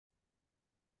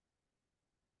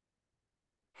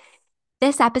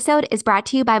This episode is brought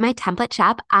to you by my template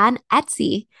shop on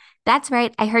Etsy. That's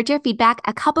right, I heard your feedback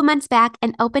a couple months back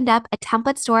and opened up a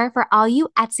template store for all you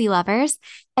Etsy lovers,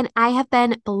 and I have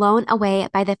been blown away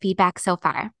by the feedback so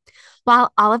far.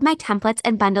 While all of my templates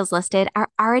and bundles listed are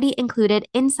already included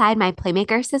inside my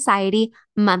Playmaker Society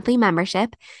monthly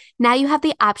membership, now you have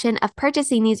the option of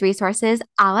purchasing these resources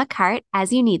a la carte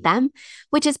as you need them,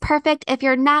 which is perfect if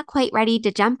you're not quite ready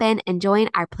to jump in and join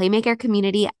our Playmaker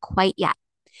community quite yet.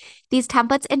 These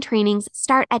templates and trainings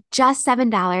start at just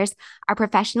 $7, are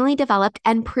professionally developed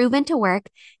and proven to work,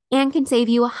 and can save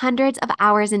you hundreds of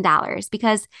hours and dollars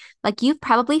because, like you've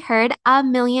probably heard a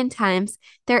million times,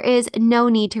 there is no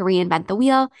need to reinvent the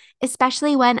wheel,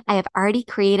 especially when I have already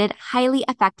created highly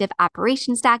effective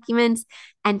operations documents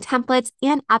and templates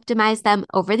and optimized them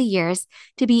over the years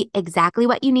to be exactly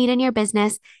what you need in your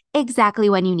business, exactly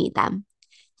when you need them.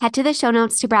 Head to the show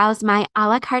notes to browse my a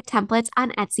la carte templates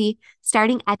on Etsy,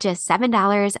 starting at just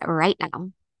 $7 right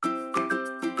now.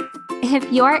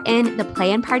 If you're in the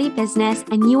play and party business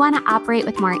and you want to operate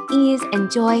with more ease and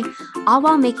joy, all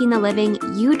while making the living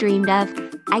you dreamed of,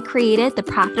 I created the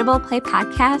Profitable Play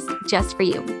podcast just for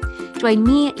you. Join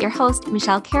me, your host,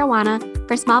 Michelle Caruana,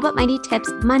 for small but mighty tips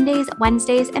Mondays,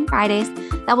 Wednesdays, and Fridays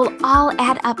that will all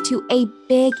add up to a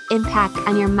big impact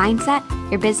on your mindset,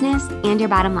 your business, and your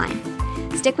bottom line.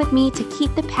 Stick with me to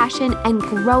keep the passion and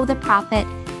grow the profit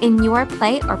in your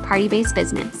play or party-based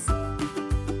business.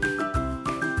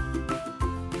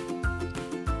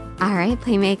 All right,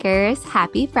 Playmakers,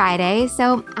 happy Friday.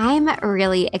 So I'm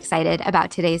really excited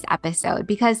about today's episode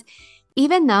because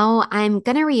even though I'm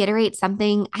going to reiterate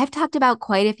something I've talked about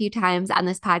quite a few times on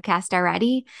this podcast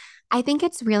already, I think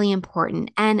it's really important.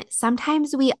 And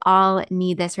sometimes we all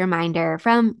need this reminder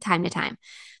from time to time.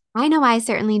 I know I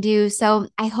certainly do. So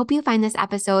I hope you find this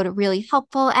episode really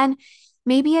helpful and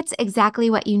maybe it's exactly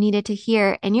what you needed to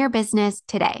hear in your business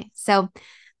today. So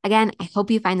again, I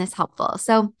hope you find this helpful.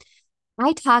 So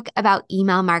I talk about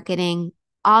email marketing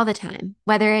all the time,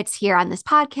 whether it's here on this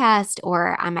podcast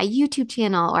or on my YouTube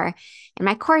channel or in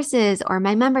my courses or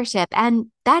my membership.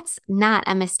 And that's not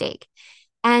a mistake.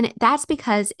 And that's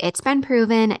because it's been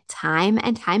proven time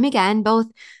and time again, both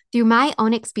through my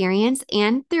own experience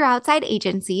and through outside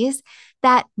agencies,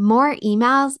 that more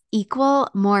emails equal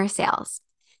more sales.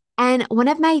 And one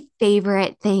of my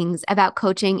favorite things about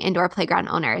coaching indoor playground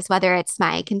owners, whether it's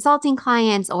my consulting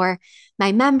clients or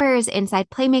my members inside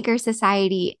Playmaker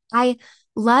Society, I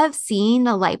love seeing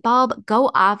the light bulb go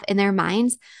off in their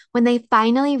minds when they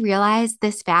finally realize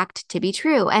this fact to be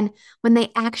true and when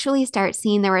they actually start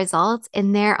seeing the results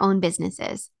in their own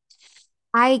businesses.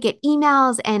 I get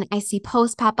emails and I see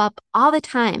posts pop up all the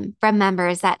time from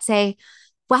members that say,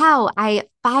 wow, I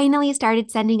finally started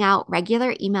sending out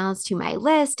regular emails to my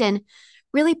list and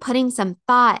really putting some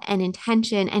thought and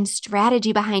intention and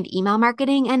strategy behind email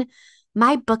marketing. And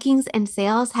my bookings and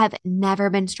sales have never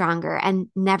been stronger and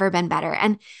never been better.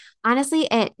 And honestly,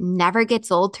 it never gets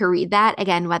old to read that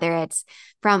again, whether it's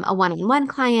from a one-on-one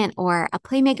client or a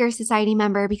Playmaker Society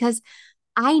member, because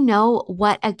I know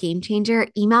what a game changer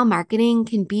email marketing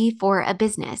can be for a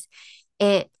business.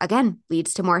 It, again,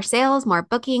 leads to more sales, more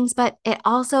bookings, but it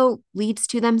also leads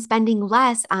to them spending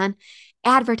less on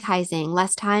advertising,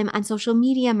 less time on social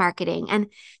media marketing, and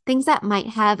things that might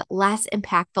have less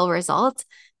impactful results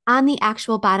on the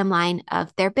actual bottom line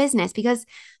of their business, because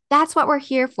that's what we're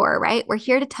here for, right? We're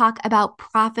here to talk about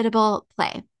profitable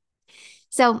play.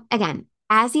 So again,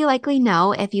 as you likely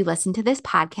know, if you listen to this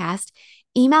podcast,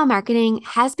 email marketing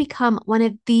has become one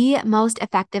of the most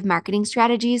effective marketing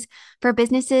strategies for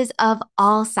businesses of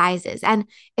all sizes. And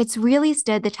it's really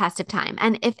stood the test of time.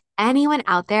 And if anyone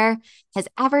out there has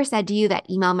ever said to you that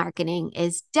email marketing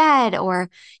is dead or,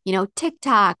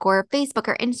 TikTok or Facebook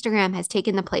or Instagram has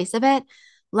taken the place of it,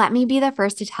 let me be the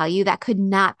first to tell you that could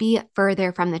not be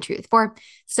further from the truth for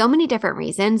so many different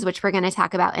reasons, which we're going to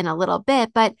talk about in a little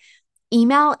bit. But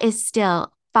email is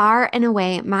still far and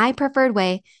away my preferred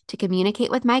way to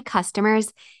communicate with my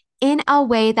customers in a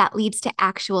way that leads to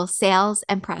actual sales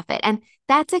and profit. And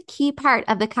that's a key part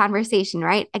of the conversation,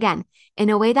 right? Again, in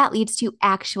a way that leads to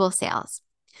actual sales.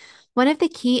 One of the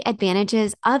key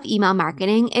advantages of email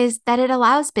marketing is that it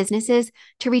allows businesses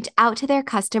to reach out to their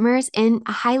customers in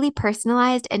a highly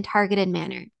personalized and targeted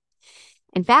manner.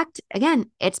 In fact,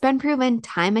 again, it's been proven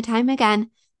time and time again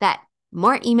that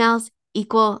more emails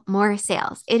equal more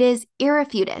sales. It is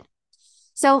irrefuted.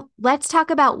 So let's talk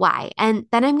about why, and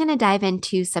then I'm going to dive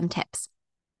into some tips.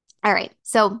 All right,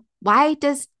 so why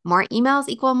does more emails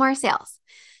equal more sales?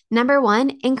 Number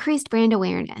one, increased brand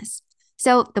awareness.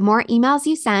 So the more emails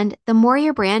you send, the more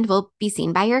your brand will be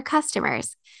seen by your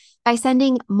customers. By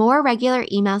sending more regular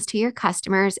emails to your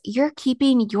customers, you're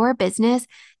keeping your business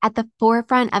at the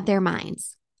forefront of their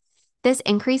minds. This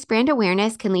increased brand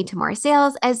awareness can lead to more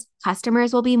sales as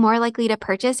customers will be more likely to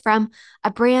purchase from a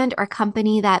brand or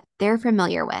company that they're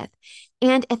familiar with.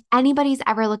 And if anybody's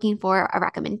ever looking for a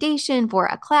recommendation for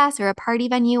a class or a party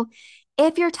venue,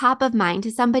 if you're top of mind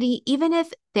to somebody, even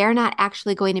if they're not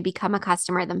actually going to become a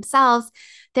customer themselves,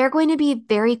 they're going to be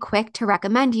very quick to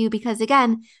recommend you because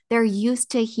again, they're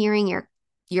used to hearing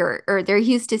or they're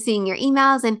used to seeing your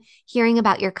emails and hearing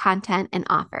about your content and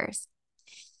offers.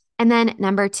 And then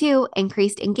number 2,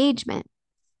 increased engagement.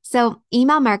 So,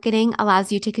 email marketing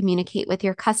allows you to communicate with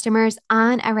your customers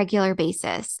on a regular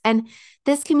basis. And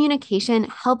this communication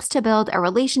helps to build a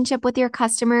relationship with your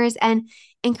customers and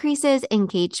increases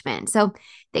engagement. So,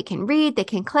 they can read, they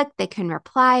can click, they can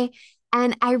reply.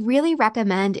 And I really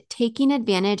recommend taking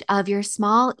advantage of your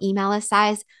small email list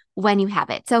size when you have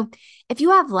it. So, if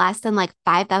you have less than like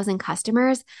 5,000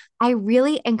 customers, I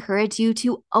really encourage you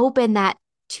to open that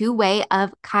two-way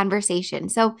of conversation.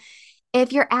 So,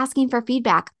 if you're asking for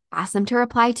feedback, ask them to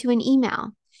reply to an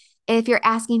email. If you're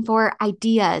asking for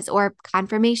ideas or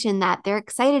confirmation that they're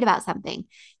excited about something,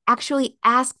 actually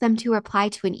ask them to reply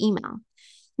to an email.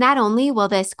 Not only will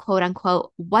this quote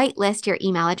unquote whitelist your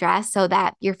email address so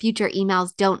that your future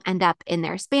emails don't end up in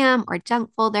their spam or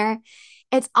junk folder,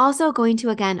 it's also going to,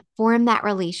 again, form that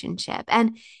relationship.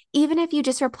 And even if you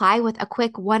just reply with a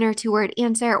quick 1 or 2 word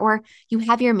answer, or you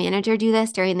have your manager do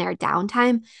this during their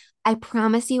downtime, I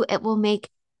promise you it will make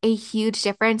a huge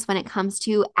difference when it comes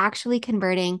to actually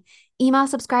converting email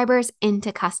subscribers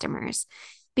into customers.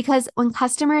 Because when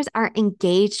customers are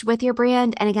engaged with your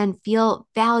brand and again, feel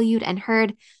valued and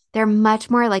heard, they're much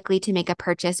more likely to make a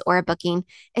purchase or a booking,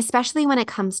 especially when it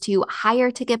comes to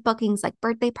higher ticket bookings like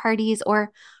birthday parties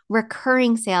or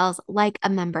recurring sales like a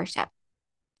membership.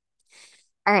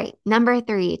 All right, number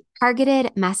 3,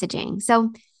 targeted messaging.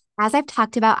 So, as I've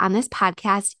talked about on this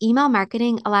podcast, email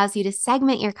marketing allows you to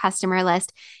segment your customer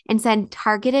list and send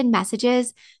targeted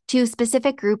messages to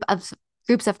specific groups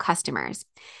of customers.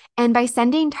 And by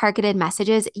sending targeted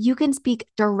messages, you can speak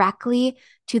directly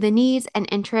to the needs and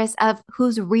interests of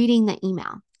who's reading the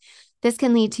email. This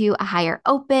can lead to a higher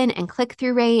open and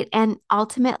click-through rate and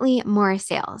ultimately more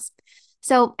sales.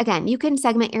 So again, you can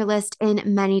segment your list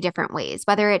in many different ways,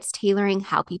 whether it's tailoring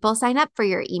how people sign up for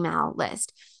your email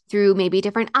list through maybe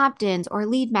different opt-ins or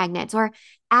lead magnets, or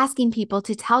asking people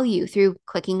to tell you through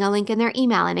clicking a link in their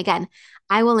email. And again,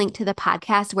 I will link to the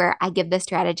podcast where I give this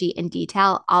strategy in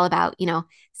detail all about,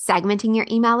 segmenting your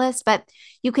email list, but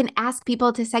you can ask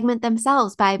people to segment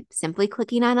themselves by simply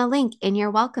clicking on a link in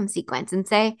your welcome sequence and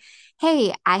say,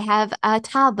 hey, I have a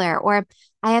toddler, or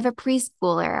I have a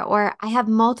preschooler, or I have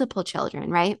multiple children,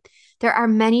 right? There are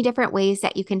many different ways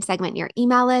that you can segment your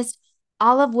email list,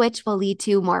 all of which will lead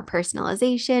to more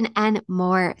personalization and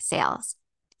more sales.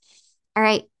 All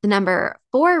right, the number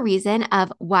 4 reason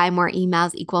of why more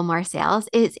emails equal more sales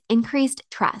is increased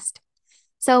trust.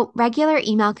 So regular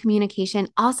email communication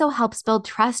also helps build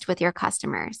trust with your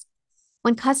customers.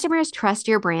 When customers trust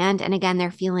your brand, and again, they're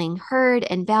feeling heard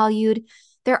and valued,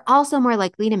 they're also more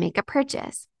likely to make a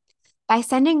purchase. By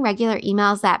sending regular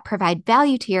emails that provide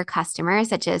value to your customers,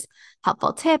 such as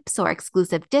helpful tips or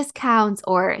exclusive discounts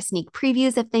or sneak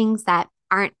previews of things that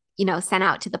aren't, sent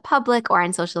out to the public or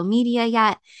on social media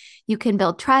yet, you can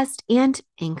build trust and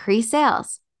increase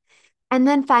sales. And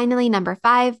then finally, number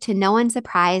 5, to no one's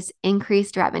surprise,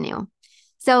 increased revenue.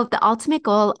 So the ultimate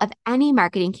goal of any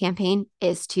marketing campaign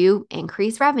is to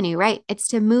increase revenue, right? It's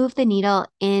to move the needle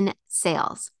in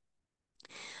sales.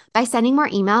 By sending more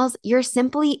emails, you're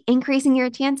simply increasing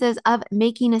your chances of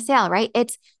making a sale, right?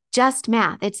 It's just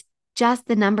math. It's just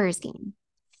the numbers game.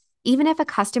 Even if a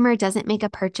customer doesn't make a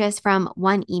purchase from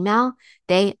one email,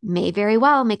 they may very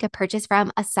well make a purchase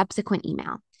from a subsequent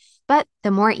email. But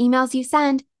the more emails you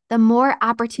send, the more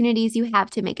opportunities you have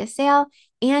to make a sale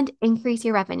and increase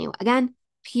your revenue. Again,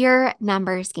 pure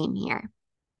numbers game here.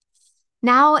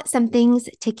 Now, some things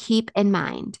to keep in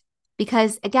mind.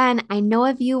 Because again, I know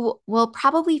of you will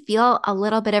probably feel a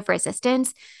little bit of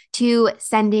resistance to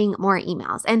sending more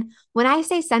emails. And when I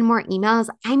say send more emails,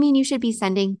 I mean you should be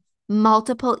sending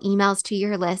multiple emails to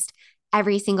your list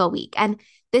every single week. And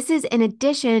this is in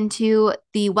addition to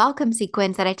the welcome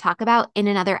sequence that I talk about in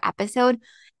another episode.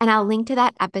 And I'll link to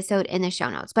that episode in the show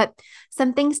notes. But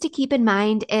some things to keep in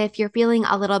mind if you're feeling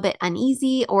a little bit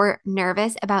uneasy or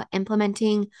nervous about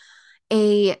implementing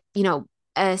a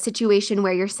situation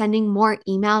where you're sending more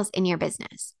emails in your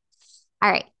business.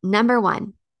 All right, number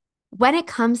 1, when it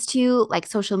comes to like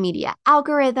social media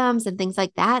algorithms and things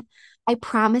like that, I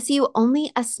promise you,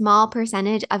 only a small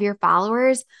percentage of your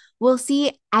followers will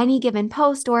see any given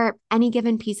post or any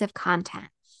given piece of content.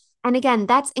 And again,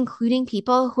 that's including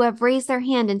people who have raised their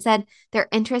hand and said they're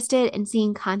interested in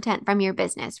seeing content from your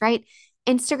business, right?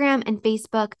 Instagram and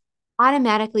Facebook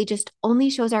automatically just only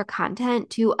shows our content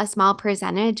to a small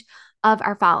percentage of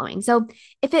our following. So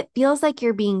if it feels like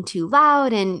you're being too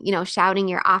loud and, shouting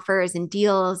your offers and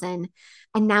deals and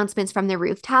announcements from the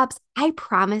rooftops, I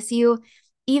promise you,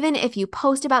 even if you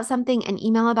post about something and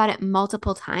email about it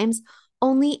multiple times,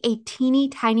 only a teeny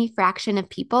tiny fraction of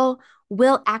people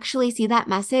will actually see that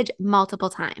message multiple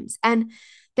times. And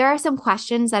there are some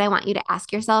questions that I want you to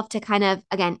ask yourself to kind of,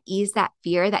 again, ease that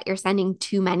fear that you're sending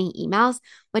too many emails,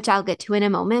 which I'll get to in a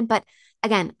moment. But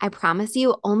again, I promise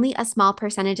you, only a small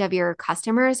percentage of your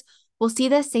customers will see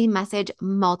the same message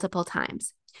multiple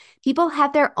times. People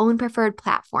have their own preferred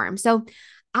platform. So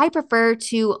I prefer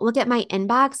to look at my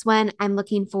inbox when I'm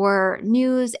looking for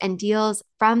news and deals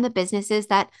from the businesses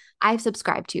that I've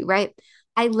subscribed to, right?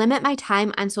 I limit my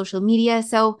time on social media.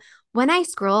 So when I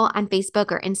scroll on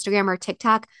Facebook or Instagram or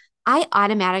TikTok, I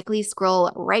automatically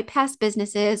scroll right past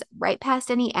businesses, right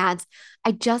past any ads.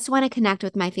 I just want to connect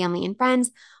with my family and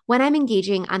friends when I'm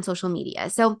engaging on social media.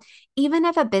 So even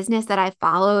if a business that I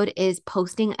followed is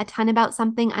posting a ton about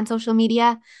something on social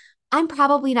media, I'm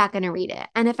probably not going to read it.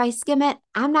 And if I skim it,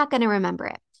 I'm not going to remember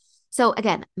it. So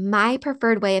again, my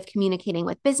preferred way of communicating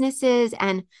with businesses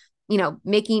and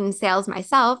making sales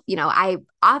myself, I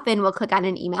often will click on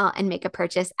an email and make a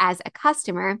purchase as a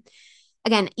customer.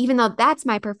 Again, even though that's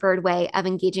my preferred way of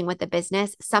engaging with the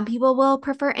business, some people will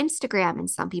prefer Instagram and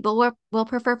some people will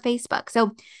prefer Facebook.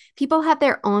 So people have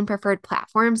their own preferred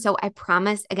platform. So I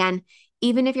promise, again,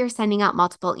 even if you're sending out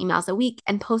multiple emails a week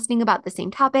and posting about the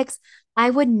same topics, I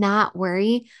would not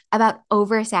worry about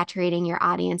oversaturating your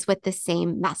audience with the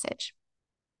same message.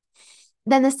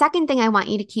 Then the second thing I want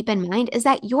you to keep in mind is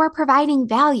that you're providing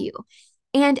value.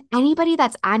 And anybody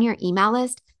that's on your email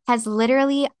list has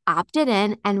literally opted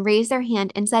in and raised their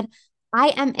hand and said, I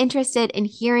am interested in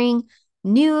hearing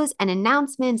news and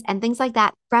announcements and things like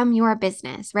that from your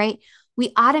business, right?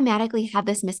 We automatically have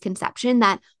this misconception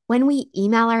that when we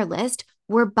email our list,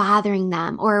 we're bothering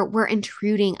them or we're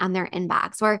intruding on their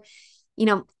inbox or,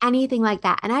 anything like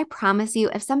that. And I promise you,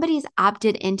 if somebody's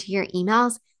opted into your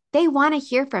emails, they want to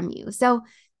hear from you. So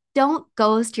don't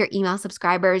ghost your email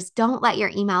subscribers. Don't let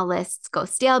your email lists go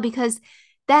stale because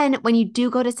then when you do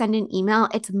go to send an email,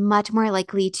 it's much more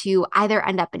likely to either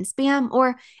end up in spam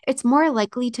or it's more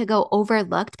likely to go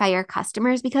overlooked by your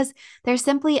customers because they're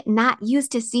simply not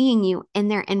used to seeing you in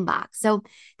their inbox. So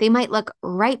they might look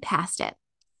right past it.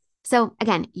 So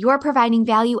again, you're providing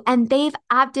value and they've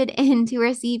opted in to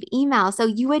receive email. So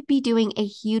you would be doing a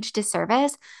huge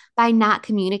disservice by not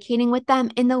communicating with them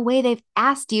in the way they've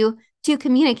asked you to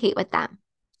communicate with them.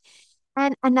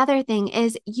 And another thing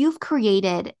is you've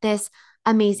created this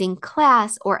amazing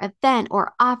class or event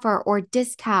or offer or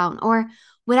discount or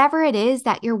whatever it is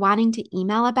that you're wanting to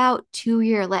email about to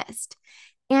your list.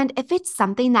 And if it's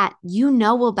something that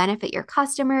will benefit your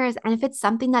customers and if it's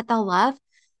something that they'll love,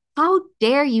 how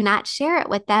dare you not share it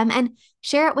with them and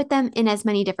share it with them in as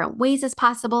many different ways as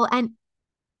possible and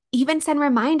even send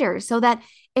reminders so that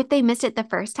if they missed it the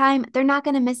first time, they're not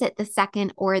going to miss it the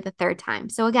second or the third time.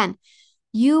 So again,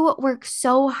 you work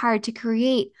so hard to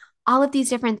create all of these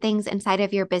different things inside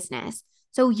of your business.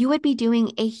 So you would be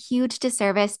doing a huge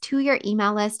disservice to your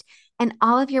email list and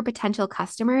all of your potential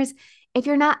customers if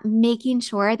you're not making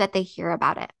sure that they hear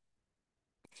about it.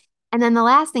 And then the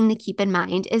last thing to keep in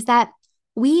mind is that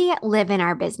we live in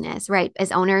our business, right?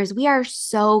 As owners, we are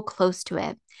so close to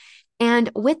it. And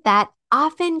with that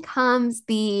often comes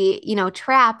the,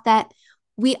 trap that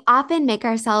we often make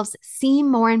ourselves seem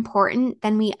more important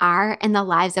than we are in the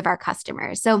lives of our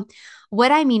customers. So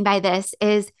what I mean by this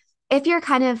is if you're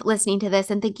kind of listening to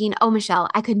this and thinking, oh, Michelle,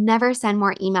 I could never send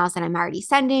more emails than I'm already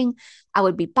sending. I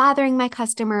would be bothering my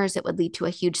customers. It would lead to a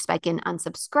huge spike in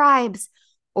unsubscribes.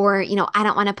 Or, I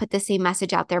don't want to put the same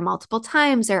message out there multiple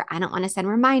times, or I don't want to send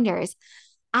reminders.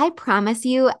 I promise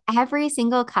you, every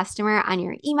single customer on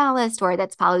your email list or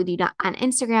that's followed you on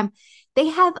Instagram, they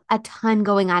have a ton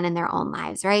going on in their own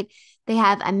lives, right? They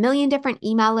have a million different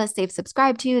email lists they've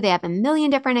subscribed to. They have a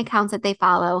million different accounts that they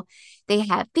follow. They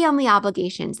have family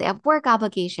obligations. They have work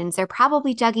obligations. They're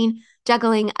probably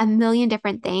juggling a million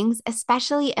different things,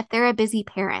 especially if they're a busy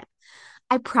parent.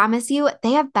 I promise you,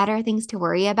 they have better things to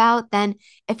worry about than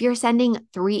if you're sending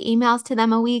 3 emails to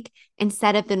them a week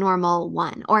instead of the normal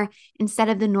one or instead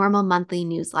of the normal monthly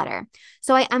newsletter.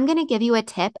 So I am going to give you a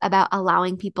tip about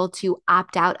allowing people to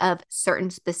opt out of certain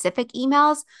specific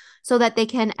emails so that they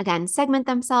can, again, segment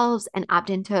themselves and opt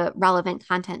into relevant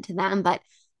content to them, but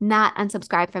not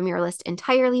unsubscribe from your list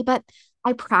entirely. But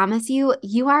I promise you,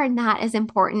 you are not as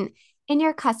important in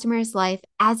your customer's life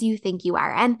as you think you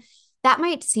are. And that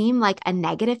might seem like a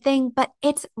negative thing, but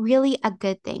it's really a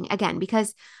good thing. Again,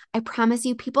 because I promise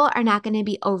you, people are not going to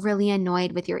be overly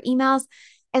annoyed with your emails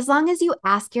as long as you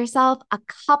ask yourself a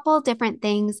couple different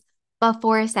things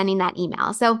before sending that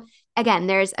email. So, again,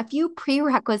 there's a few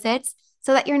prerequisites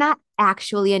so that you're not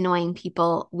actually annoying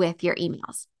people with your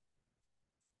emails.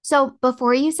 So,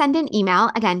 before you send an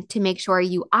email, again, to make sure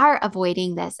you are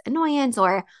avoiding this annoyance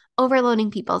or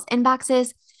overloading people's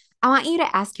inboxes, I want you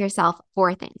to ask yourself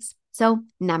 4 things. So,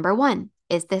 number 1,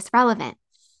 is this relevant?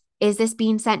 Is this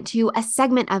being sent to a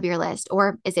segment of your list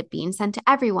or is it being sent to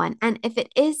everyone? And if it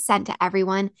is sent to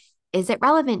everyone, is it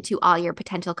relevant to all your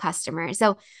potential customers?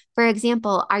 So, for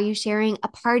example, are you sharing a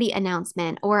party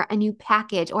announcement or a new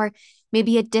package or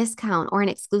maybe a discount or an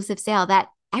exclusive sale that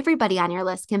everybody on your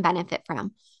list can benefit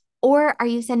from? Or are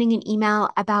you sending an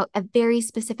email about a very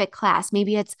specific class?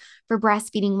 Maybe it's for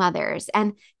breastfeeding mothers.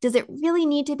 And does it really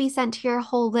need to be sent to your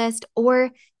whole list, or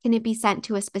can it be sent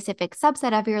to a specific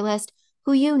subset of your list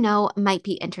who you know might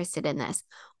be interested in this?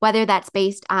 Whether that's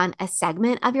based on a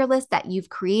segment of your list that you've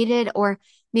created, or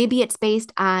maybe it's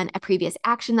based on a previous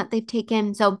action that they've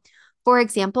taken. So, for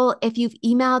example, if you've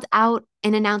emailed out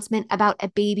an announcement about a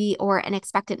baby or an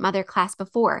expectant mother class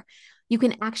before, you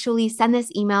can actually send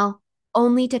this email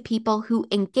only to people who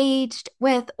engaged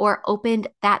with or opened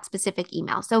that specific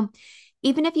email. So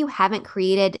even if you haven't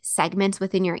created segments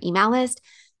within your email list,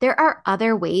 there are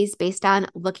other ways based on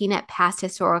looking at past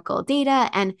historical data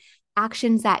and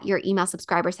actions that your email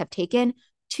subscribers have taken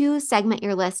to segment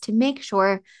your list to make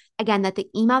sure, again, that the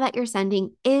email that you're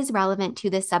sending is relevant to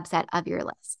the subset of your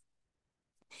list.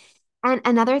 And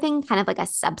another thing, kind of like a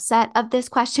subset of this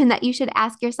question that you should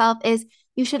ask yourself is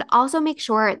you should also make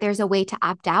sure there's a way to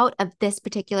opt out of this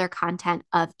particular content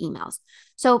of emails.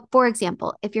 So, for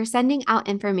example, if you're sending out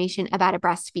information about a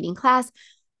breastfeeding class,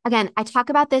 again, I talk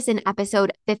about this in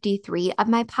episode 53 of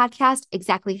my podcast,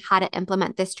 exactly how to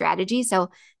implement this strategy. So,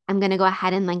 I'm going to go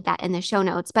ahead and link that in the show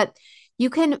notes. But you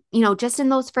can, just in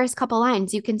those first couple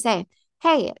lines, you can say,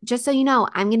 hey, just so you know,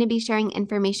 I'm going to be sharing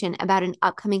information about an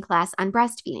upcoming class on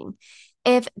breastfeeding.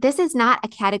 If this is not a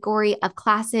category of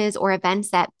classes or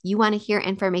events that you want to hear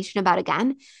information about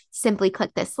again, simply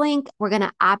click this link. We're going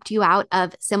to opt you out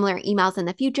of similar emails in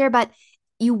the future, but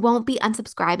you won't be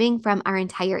unsubscribing from our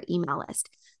entire email list.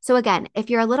 So again, if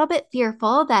you're a little bit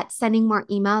fearful that sending more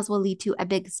emails will lead to a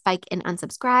big spike in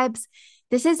unsubscribes,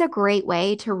 this is a great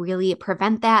way to really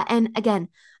prevent that. And again,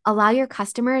 allow your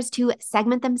customers to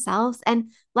segment themselves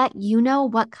and let you know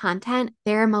what content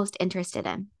they're most interested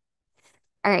in.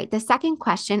 All right, the second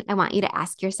question I want you to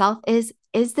ask yourself is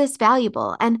this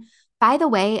valuable? And by the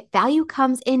way, value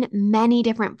comes in many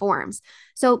different forms.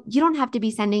 So you don't have to be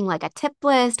sending like a tip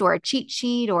list or a cheat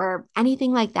sheet or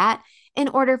anything like that in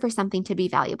order for something to be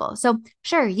valuable. So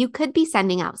sure, you could be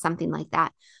sending out something like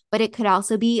that, but it could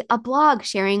also be a blog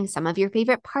sharing some of your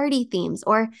favorite party themes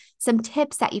or some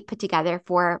tips that you put together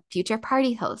for future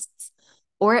party hosts.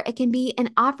 Or it can be an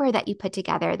offer that you put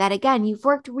together that, again, you've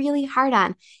worked really hard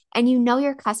on and you know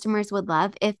your customers would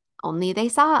love if only they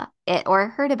saw it or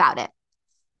heard about it.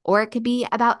 Or it could be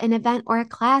about an event or a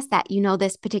class that you know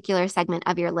this particular segment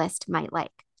of your list might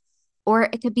like. Or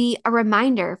it could be a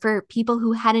reminder for people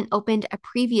who hadn't opened a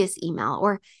previous email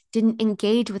or didn't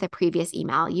engage with a previous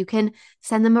email. You can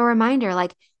send them a reminder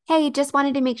like, hey, just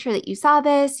wanted to make sure that you saw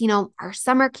this. Our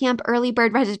summer camp early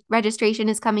bird registration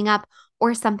is coming up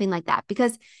or something like that.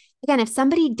 Because again, if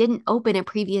somebody didn't open a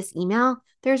previous email,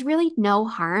 there's really no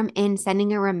harm in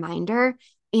sending a reminder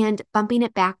and bumping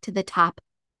it back to the top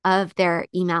of their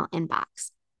email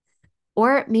inbox.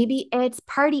 Or maybe it's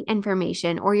party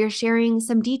information, or you're sharing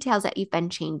some details that you've been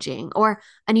changing, or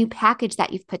a new package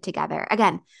that you've put together.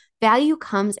 Again, value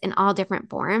comes in all different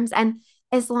forms. And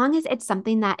as long as it's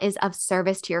something that is of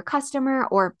service to your customer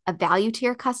or of value to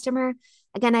your customer,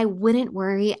 again, I wouldn't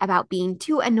worry about being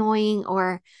too annoying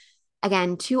or,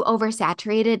 again, too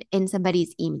oversaturated in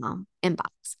somebody's email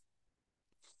inbox.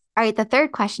 All right, the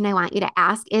third question I want you to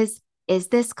ask is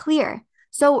this clear?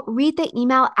 So read the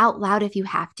email out loud if you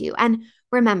have to. And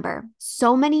remember,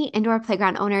 so many indoor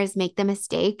playground owners make the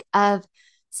mistake of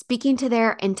speaking to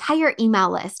their entire email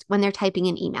list when they're typing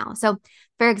an email. So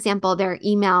for example, their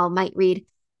email might read,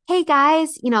 hey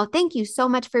guys, thank you so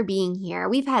much for being here.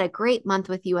 We've had a great month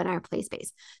with you in our play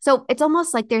space. So it's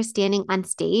almost like they're standing on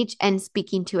stage and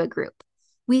speaking to a group.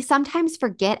 We sometimes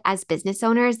forget as business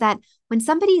owners that when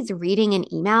somebody's reading an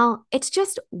email, it's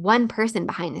just one person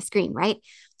behind the screen, right?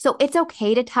 So it's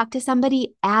okay to talk to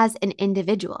somebody as an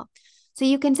individual. So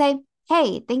you can say,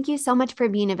 hey, thank you so much for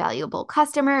being a valuable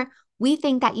customer. We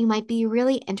think that you might be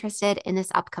really interested in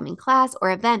this upcoming class or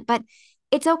event, but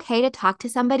it's okay to talk to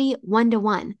somebody one to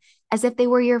one as if they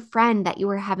were your friend that you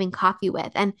were having coffee with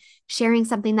and sharing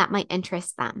something that might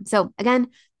interest them. So, again,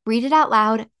 read it out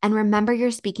loud and remember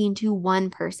you're speaking to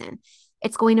one person.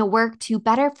 It's going to work to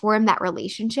better form that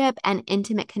relationship and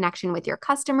intimate connection with your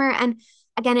customer. And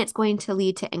again, it's going to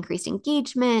lead to increased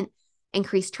engagement,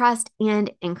 increased trust, and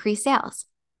increased sales.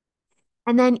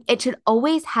 And then it should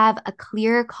always have a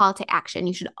clear call to action.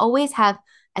 You should always have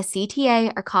a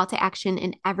CTA or call to action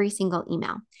in every single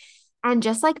email. And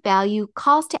just like value,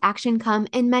 calls to action come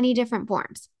in many different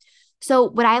forms. So,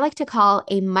 what I like to call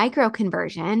a micro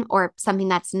conversion or something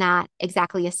that's not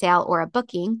exactly a sale or a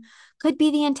booking could be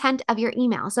the intent of your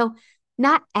email. So,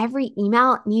 not every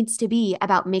email needs to be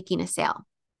about making a sale.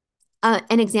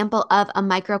 An example of a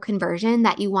micro conversion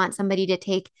that you want somebody to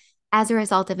take as a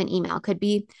result of an email could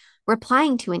be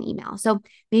replying to an email. So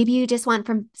maybe you just want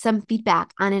some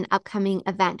feedback on an upcoming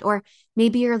event, or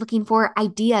maybe you're looking for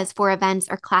ideas for events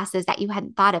or classes that you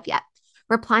hadn't thought of yet.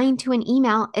 Replying to an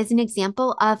email is an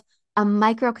example of a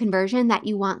micro conversion that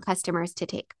you want customers to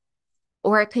take.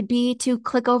 Or it could be to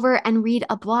click over and read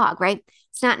a blog, right?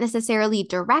 It's not necessarily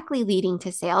directly leading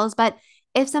to sales, but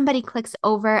if somebody clicks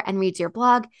over and reads your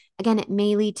blog, again, it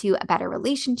may lead to a better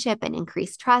relationship and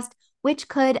increased trust, which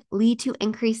could lead to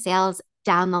increased sales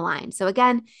down the line. So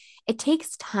again, it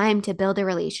takes time to build a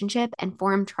relationship and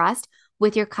form trust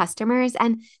with your customers.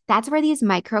 And that's where these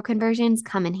micro conversions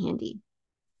come in handy.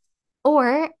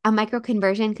 Or a micro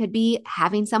conversion could be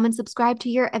having someone subscribe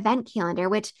to your event calendar,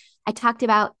 which I talked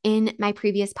about in my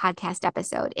previous podcast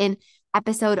episode. In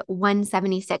episode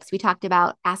 176, we talked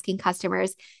about asking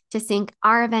customers to sync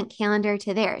our event calendar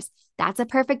to theirs. That's a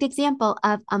perfect example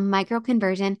of a micro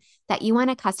conversion that you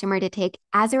want a customer to take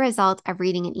as a result of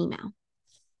reading an email.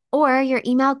 Or your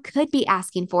email could be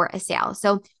asking for a sale.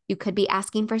 So you could be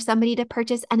asking for somebody to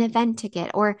purchase an event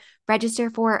ticket or register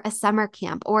for a summer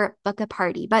camp or book a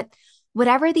party. But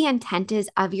whatever the intent is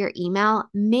of your email,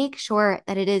 make sure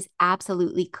that it is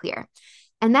absolutely clear.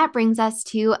 And that brings us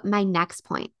to my next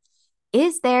point.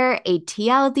 Is there a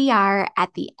TLDR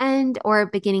at the end or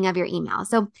beginning of your email?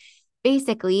 So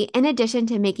basically, in addition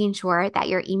to making sure that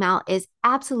your email is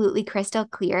absolutely crystal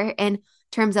clear in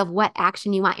terms of what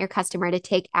action you want your customer to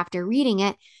take after reading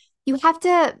it, you have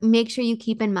to make sure you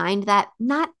keep in mind that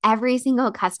not every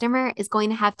single customer is going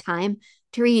to have time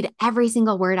to read every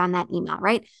single word on that email,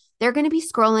 right? They're going to be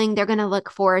scrolling, they're going to look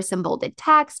for some bolded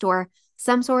text or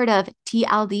some sort of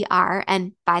TLDR.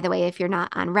 And by the way, if you're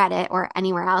not on Reddit or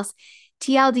anywhere else,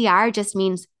 TLDR just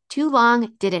means too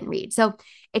long, didn't read. So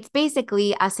it's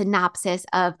basically a synopsis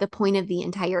of the point of the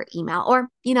entire email, or,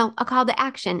 a call to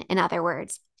action, in other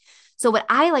words. So what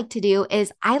I like to do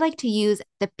is I like to use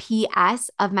the PS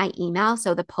of my email,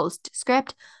 so the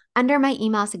postscript under my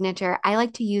email signature. I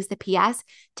like to use the PS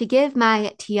to give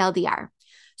my TLDR.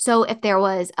 So if there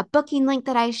was a booking link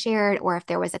that I shared, or if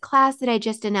there was a class that I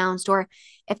just announced, or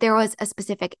if there was a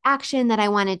specific action that I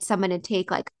wanted someone to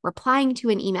take, like replying to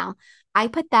an email, I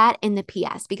put that in the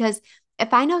PS, because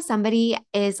if I know somebody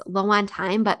is low on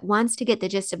time but wants to get the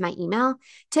gist of my email,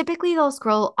 typically they'll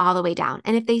scroll all the way down.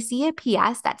 And if they see a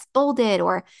PS that's bolded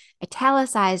or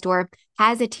italicized or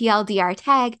has a TLDR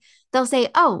tag, they'll say,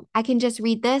 oh, I can just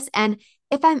read this. And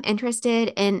if I'm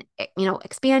interested in,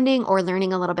 expanding or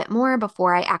learning a little bit more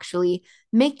before I actually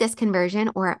make this conversion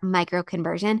or micro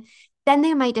conversion, then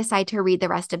they might decide to read the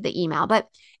rest of the email. But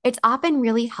it's often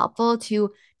really helpful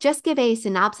to just give a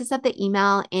synopsis of the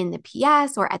email in the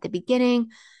PS or at the beginning,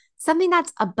 something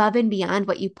that's above and beyond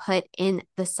what you put in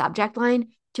the subject line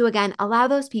to, again, allow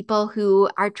those people who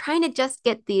are trying to just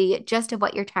get the gist of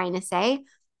what you're trying to say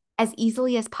as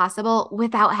easily as possible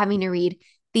without having to read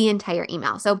the entire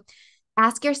email. So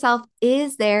ask yourself,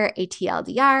 is there a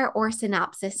TLDR or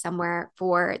synopsis somewhere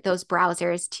for those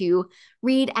browsers to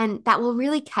read, and that will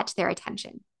really catch their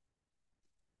attention?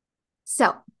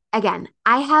 So again,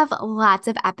 I have lots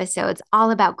of episodes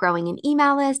all about growing an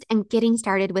email list and getting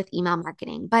started with email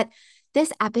marketing, but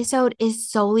this episode is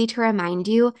solely to remind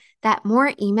you that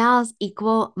more emails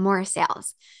equal more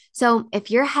sales. So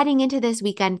if you're heading into this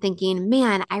weekend thinking,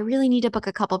 man, I really need to book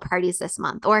a couple parties this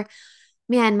month, or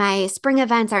man, my spring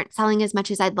events aren't selling as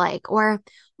much as I'd like. Or,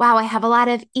 wow, I have a lot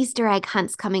of Easter egg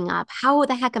hunts coming up. How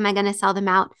the heck am I going to sell them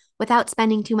out without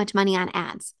spending too much money on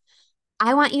ads?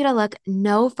 I want you to look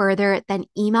no further than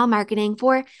email marketing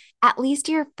for at least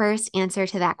your first answer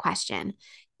to that question.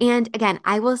 And again,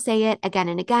 I will say it again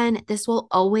and again. This will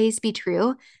always be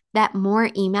true that more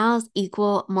emails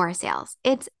equal more sales.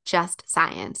 It's just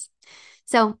science.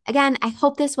 So, again, I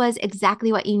hope this was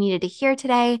exactly what you needed to hear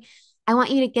today. I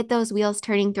want you to get those wheels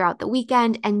turning throughout the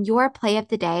weekend. And your play of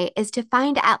the day is to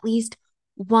find at least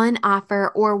one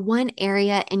offer or one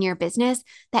area in your business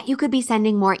that you could be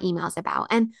sending more emails about.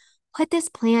 And put this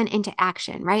plan into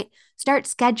action, right? Start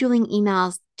scheduling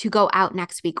emails to go out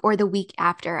next week or the week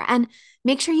after, and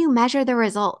make sure you measure the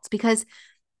results because,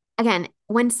 again,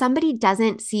 when somebody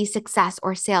doesn't see success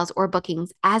or sales or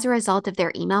bookings as a result of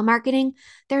their email marketing,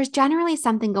 there's generally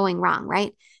something going wrong,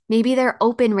 right? Maybe their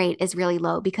open rate is really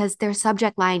low because their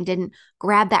subject line didn't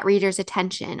grab that reader's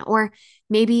attention. Or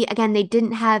maybe, again, they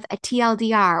didn't have a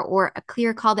TLDR or a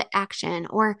clear call to action.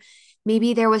 Or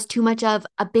maybe there was too much of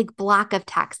a big block of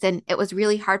text and it was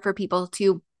really hard for people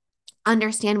to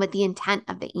understand what the intent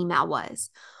of the email was.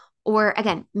 Or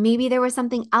again, maybe there was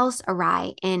something else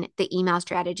awry in the email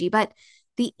strategy, but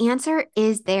the answer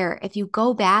is there. If you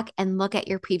go back and look at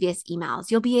your previous emails,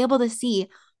 you'll be able to see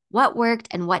what worked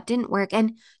and what didn't work,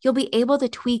 and you'll be able to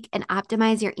tweak and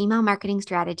optimize your email marketing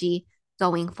strategy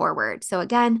going forward. So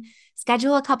again,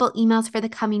 schedule a couple emails for the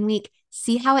coming week,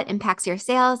 see how it impacts your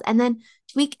sales, and then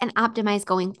tweak and optimize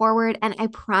going forward. And I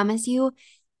promise you,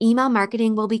 email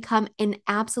marketing will become an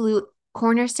absolute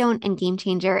cornerstone and game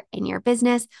changer in your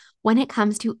business when it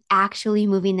comes to actually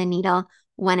moving the needle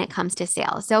when it comes to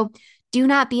sales. So do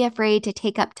not be afraid to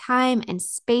take up time and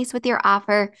space with your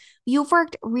offer. You've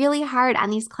worked really hard on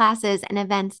these classes and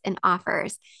events and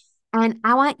offers. And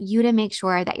I want you to make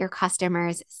sure that your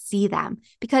customers see them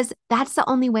because that's the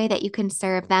only way that you can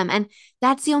serve them. And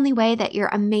that's the only way that your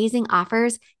amazing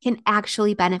offers can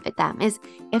actually benefit them is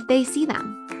if they see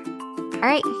them. All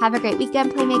right, have a great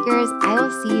weekend, Playmakers. I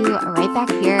will see you right back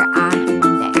here on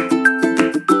Monday.